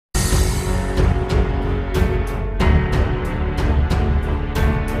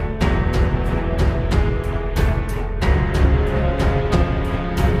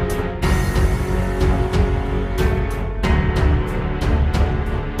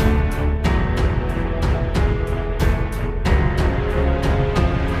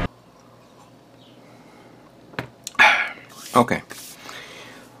Okay.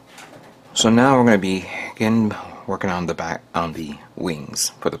 So now we're going to begin working on the wings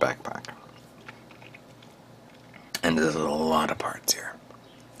for the backpack. And there's a lot of parts here.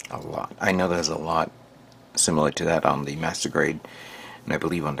 A lot. I know there's a lot similar to that on the master grade, and I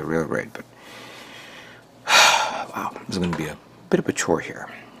believe on the real grade, but wow, this is going to be a bit of a chore here.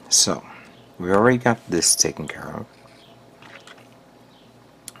 So, we already got this taken care of.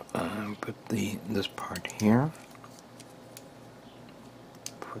 Put this part here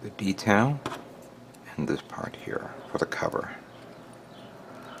for the detail, and this part here for the cover.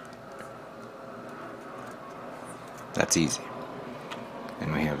 That's easy.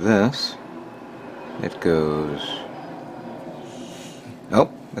 And we have this. It goes...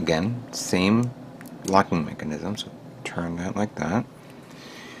 Oh, again, same locking mechanism, so turn that like that.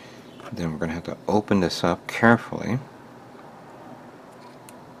 Then we're going to have to open this up carefully.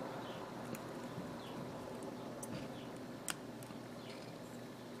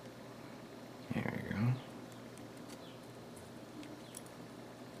 There we go.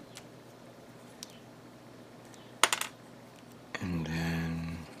 And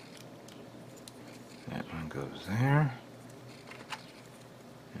then that one goes there.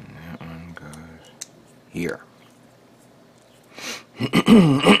 And that one goes here.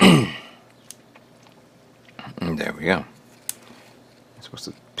 And there we go. It's supposed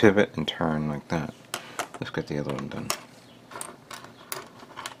to pivot and turn like that. Let's get the other one done.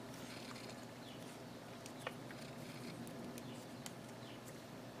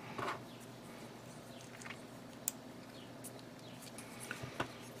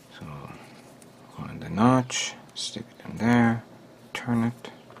 So, find the notch, stick it in there, turn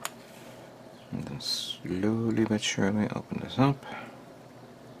it, and then slowly but surely open this up.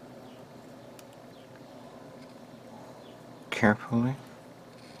 Carefully.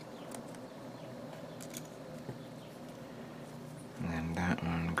 And then that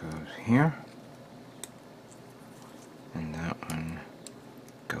one goes here. And that one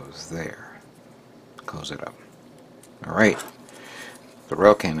goes there. Close it up. Alright. The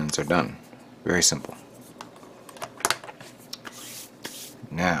rail cannons are done. Very simple.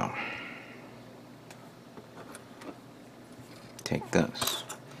 Now, take this.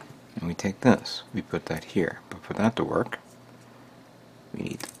 And we take this. We put that here. But for that to work, we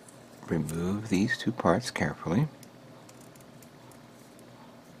need to remove these two parts carefully.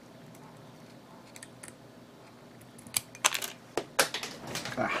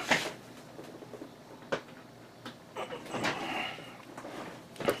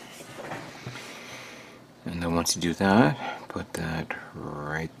 And then once you do that, put that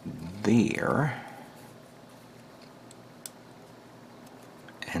right there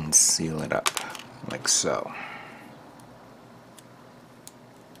and seal it up like so.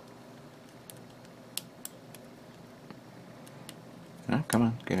 Oh, come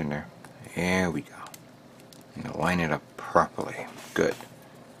on, get in there. There we go. And line it up properly. Good.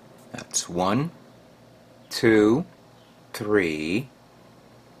 That's 1, 2, 3,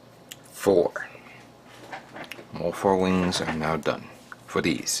 4. All 4 wings are now done for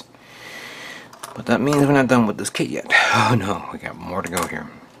these. But that means we're not done with this kit yet. Oh no, we got more to go here.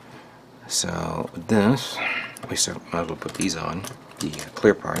 So with this, we might as well put these on, the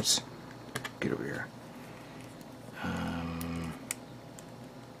clear parts. Get over here.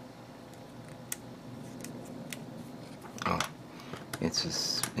 Oh,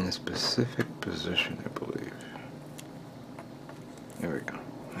 it's in a specific position, I believe. There we go.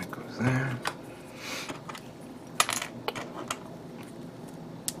 That goes there.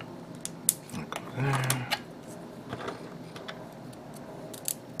 That goes there.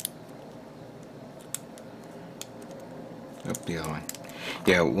 Oh, the other one.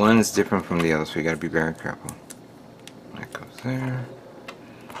 Yeah, one's different from the other, so you gotta be very careful. That goes there.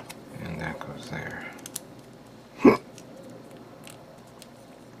 And that goes there.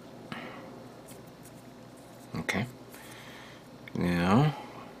 Okay. Now,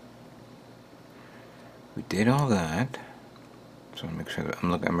 we did all that. So make sure that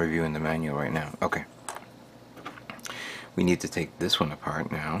I'm reviewing the manual right now. Okay. We need to take this one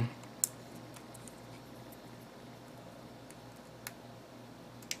apart now.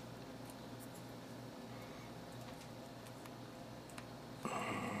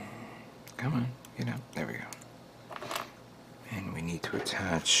 Come on, get out. There we go. And we need to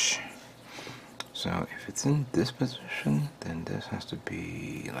attach. So if it's in this position, then this has to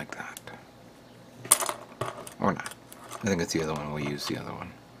be like that. Or not. I think it's the other one. We'll use the other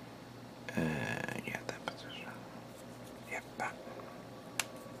one. Yeah, that position. Yep, that.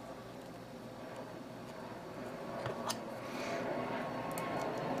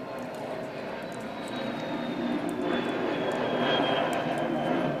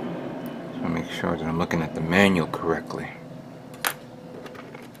 sure that I'm looking at the manual correctly.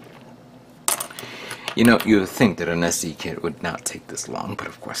 You know, you would think that an SD kit would not take this long, but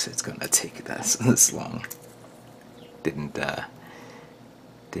of course it's gonna take this long. Didn't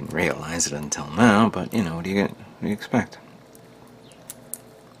realize it until now, but you know, what do you expect?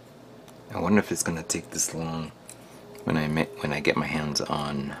 I wonder if it's gonna take this long when I get my hands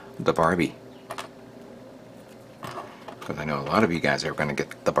on the Barbie, because I know a lot of you guys are gonna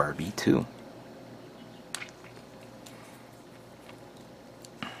get the Barbie too.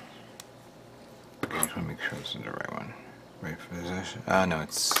 Okay, I just want to make sure this is the right one. Right position. No,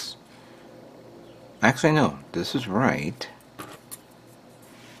 it's actually no. This is right.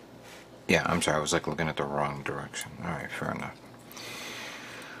 Yeah, I'm sorry. I was like looking at the wrong direction. All right, fair enough.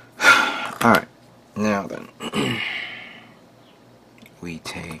 All right, now then. We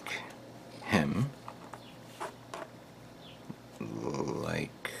take him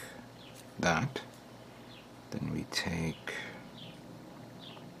like that. Then we take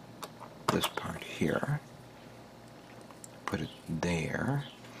this part here, put it there.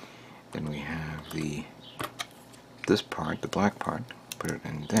 Then we have this part, the black part, put it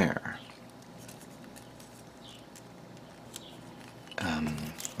in there.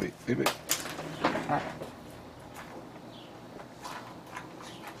 Wait.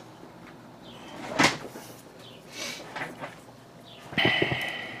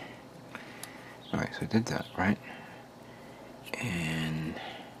 Alright, so I did that, right? And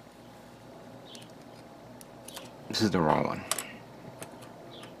this is the wrong one,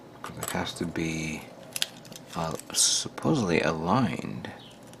 because it has to be supposedly aligned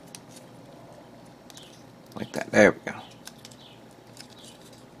like that. There we go.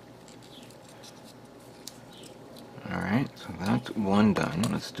 Alright, so that's one done.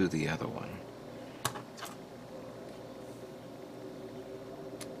 Let's do the other one.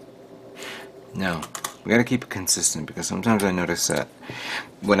 Now, we gotta keep it consistent, because sometimes I notice that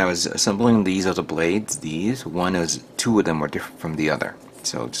when I was assembling these other blades, two of them were different from the other.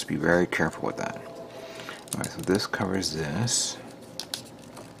 So just be very careful with that. Alright, so this covers this,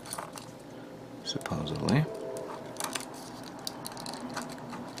 supposedly.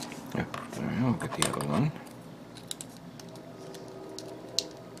 Yep, alright, we'll get the other one.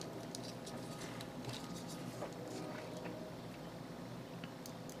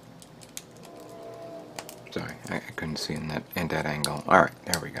 Sorry, I couldn't see in that angle. Alright,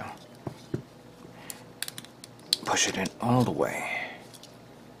 there we go. Push it in all the way.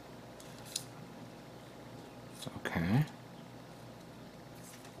 Okay.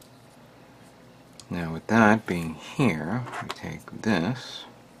 Now with that being here, we take this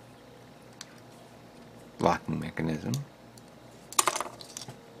locking mechanism,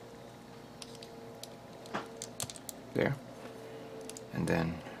 there, and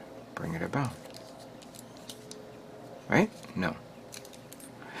then bring it about. Right? No.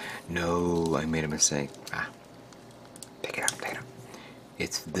 No, I made a mistake. Take it up.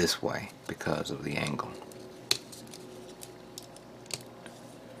 It's this way because of the angle.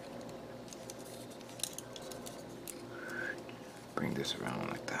 Bring this around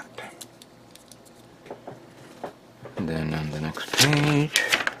like that. And then on the next page,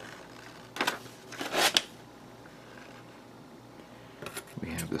 we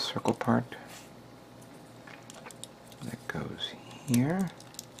have the circle part. That goes here,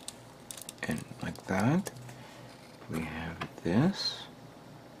 and like that. We have this,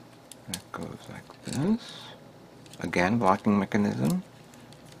 that goes like this. Again, locking mechanism.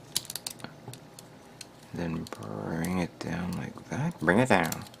 Then bring it down like that. Bring it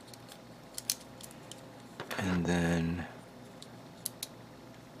down. And then,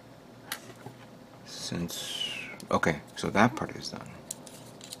 okay, so that part is done.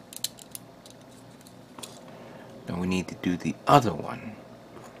 Now we need to do the other one.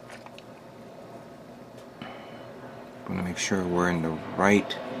 I want to make sure we're in the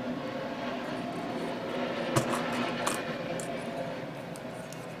right.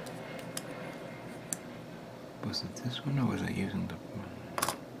 Was it this one, or was I using the?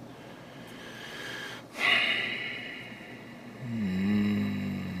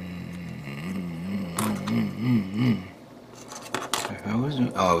 If I was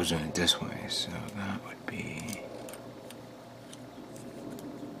doing, I was doing it this way, so that would be.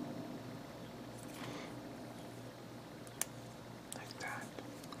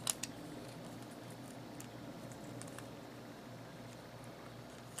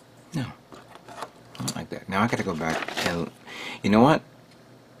 No, not like that. Now I gotta go back and, you know what?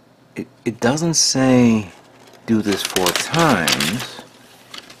 It doesn't say do this 4 times.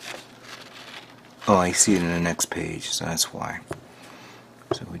 Oh, I see it in the next page, so that's why.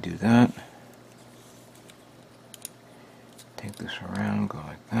 So we do that. Take this around, go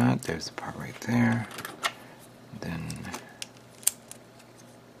like that. There's the part right there. Then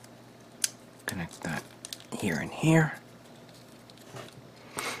connect that here and here.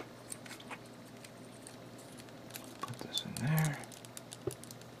 Put this in there.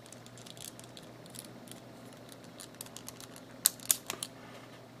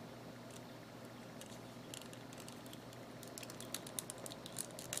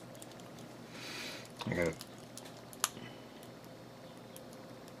 I gotta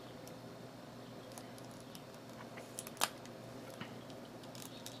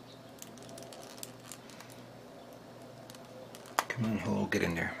come on, hole, get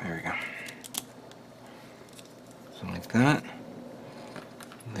in there. There we go. Something like that.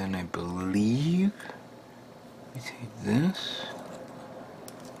 Then I believe we take this.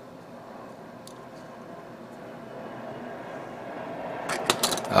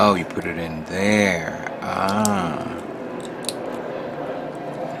 Oh, you put it in there. Ah.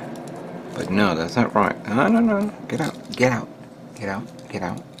 But no, that's not right. No, no, no. Get out. Get out. Get out. Get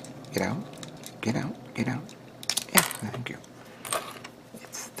out. Get out. Get out. Get out. Yeah, thank you.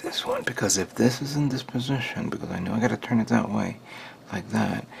 It's this one, because if this is in this position, because I know I gotta turn it that way, like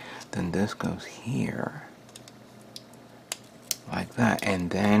that, then this goes here. Like that. And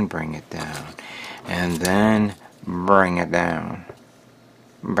then bring it down. And then bring it down.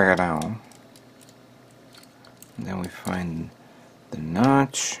 Bring it down. And then we find the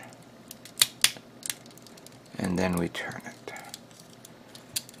notch. And then we turn it.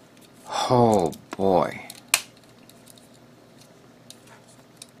 Oh boy.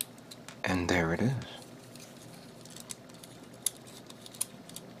 And there it is.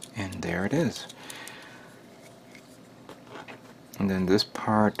 And there it is. And then this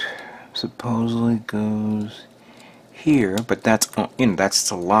part supposedly goes here, but that's, you know, that's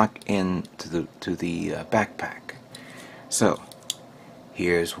to lock in to the backpack. So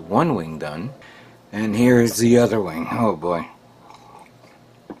here's one wing done, and here's the other wing. Oh boy.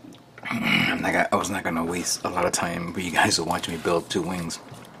 I was not gonna waste a lot of time for you guys to watch me build two wings.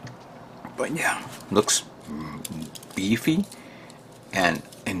 But yeah, looks beefy and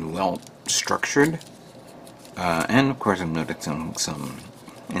well structured. And of course I'm noticing some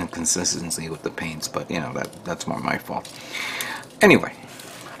inconsistency with the paints, but you know, that's more my fault. Anyway,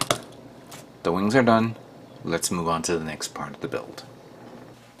 the wings are done. Let's move on to the next part of the build.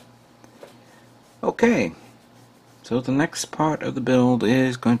 Okay, so the next part of the build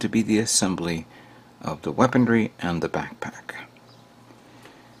is going to be the assembly of the weaponry and the backpack.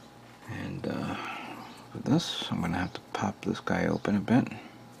 And for this, I'm going to have to pop this guy open a bit.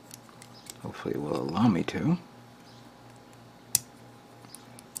 Hopefully it will allow me to.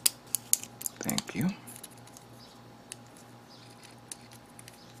 Thank you.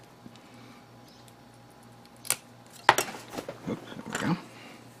 Oops, there we go.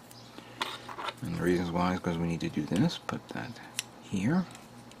 And the reasons why is because we need to do this. Put that here.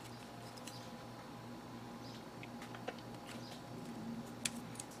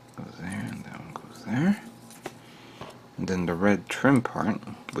 Goes there, and that one goes there. And then the red trim part,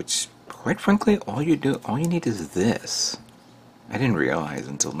 which quite frankly all you need is this. I didn't realize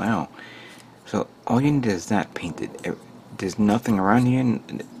until now. So all you need is that painted. There's nothing around here,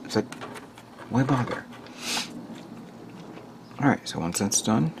 and it's like, why bother? Alright, so once that's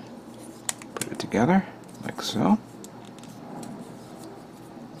done, put it together, like so.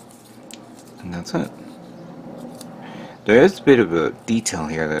 And that's it. There is a bit of a detail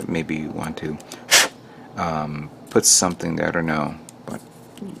here that maybe you want to put something there, I don't know, but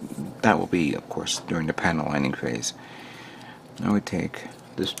that will be, of course, during the panel lining phase. Now we take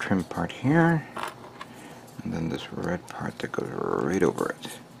this trim part here, and then this red part that goes right over it.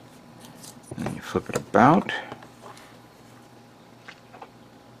 And then you flip it about.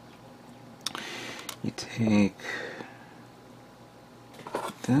 You take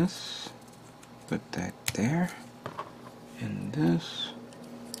this, put that there, and this,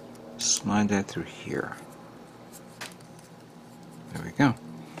 slide that through here. There we go.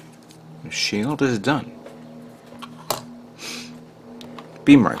 The shield is done.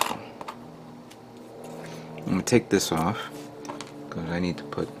 Beam rifle. I'm going to take this off because I need to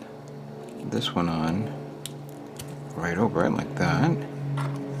put this one on right over it like that.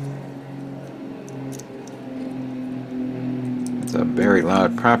 It's a very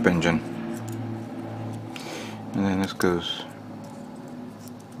loud prop engine. And then this goes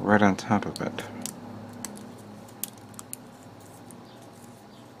right on top of it.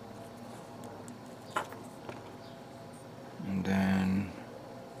 And then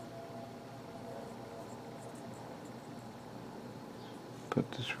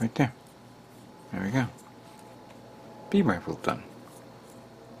put this right there. There we go. beam rifle done.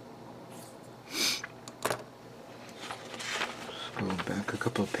 Go back a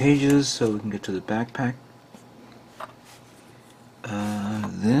couple of pages so we can get to the backpack.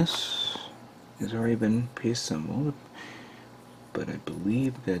 This has already been pre-assembled, but I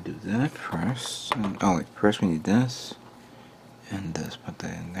believe we gotta do that first. Oh wait, first we need this and this. Put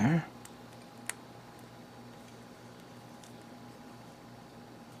that in there.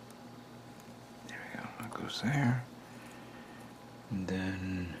 There we go. That goes there. And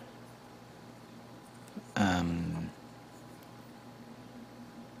then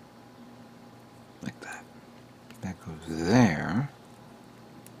like that. That goes there,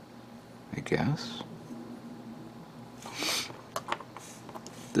 I guess.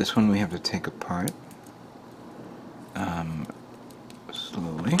 This one we have to take apart.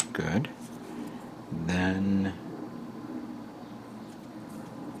 Slowly, good. Then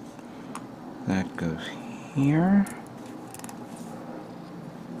that goes here.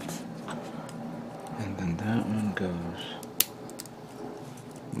 And then that one goes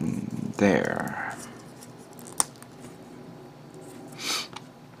there.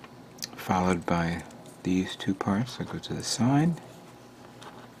 Followed by these two parts that go to the side.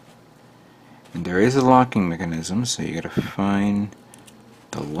 And there is a locking mechanism, so you gotta find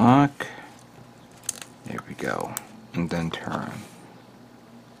the lock. There we go. And then turn.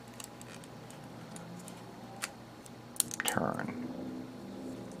 Turn.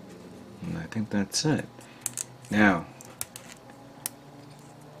 And I think that's it. Now,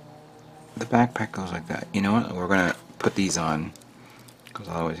 the backpack goes like that. You know what? We're gonna put these on, because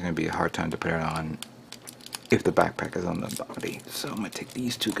otherwise it's gonna be a hard time to put it on if the backpack is on the body. So I'm gonna take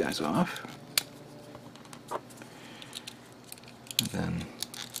these two guys off. And then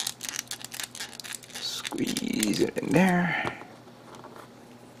squeeze it in there.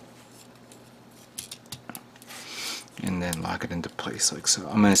 And then lock it into place like so.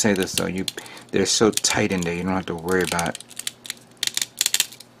 I'm going to say this though, they're so tight in there you don't have to worry about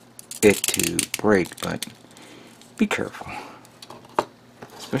it to break, but be careful.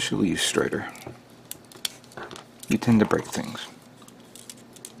 Especially you straighter. You tend to break things.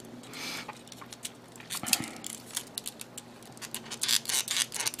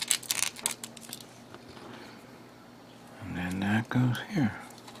 And then that goes here.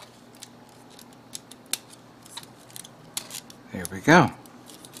 There we go.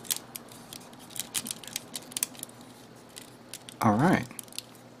 Alright.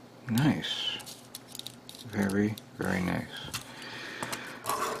 Nice. Very, very nice.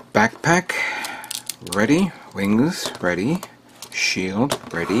 Backpack ready. Wings ready. Shield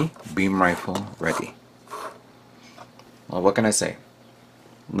ready. Beam rifle ready. Well, what can I say?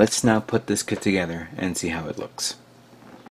 Let's now put this kit together and see how it looks.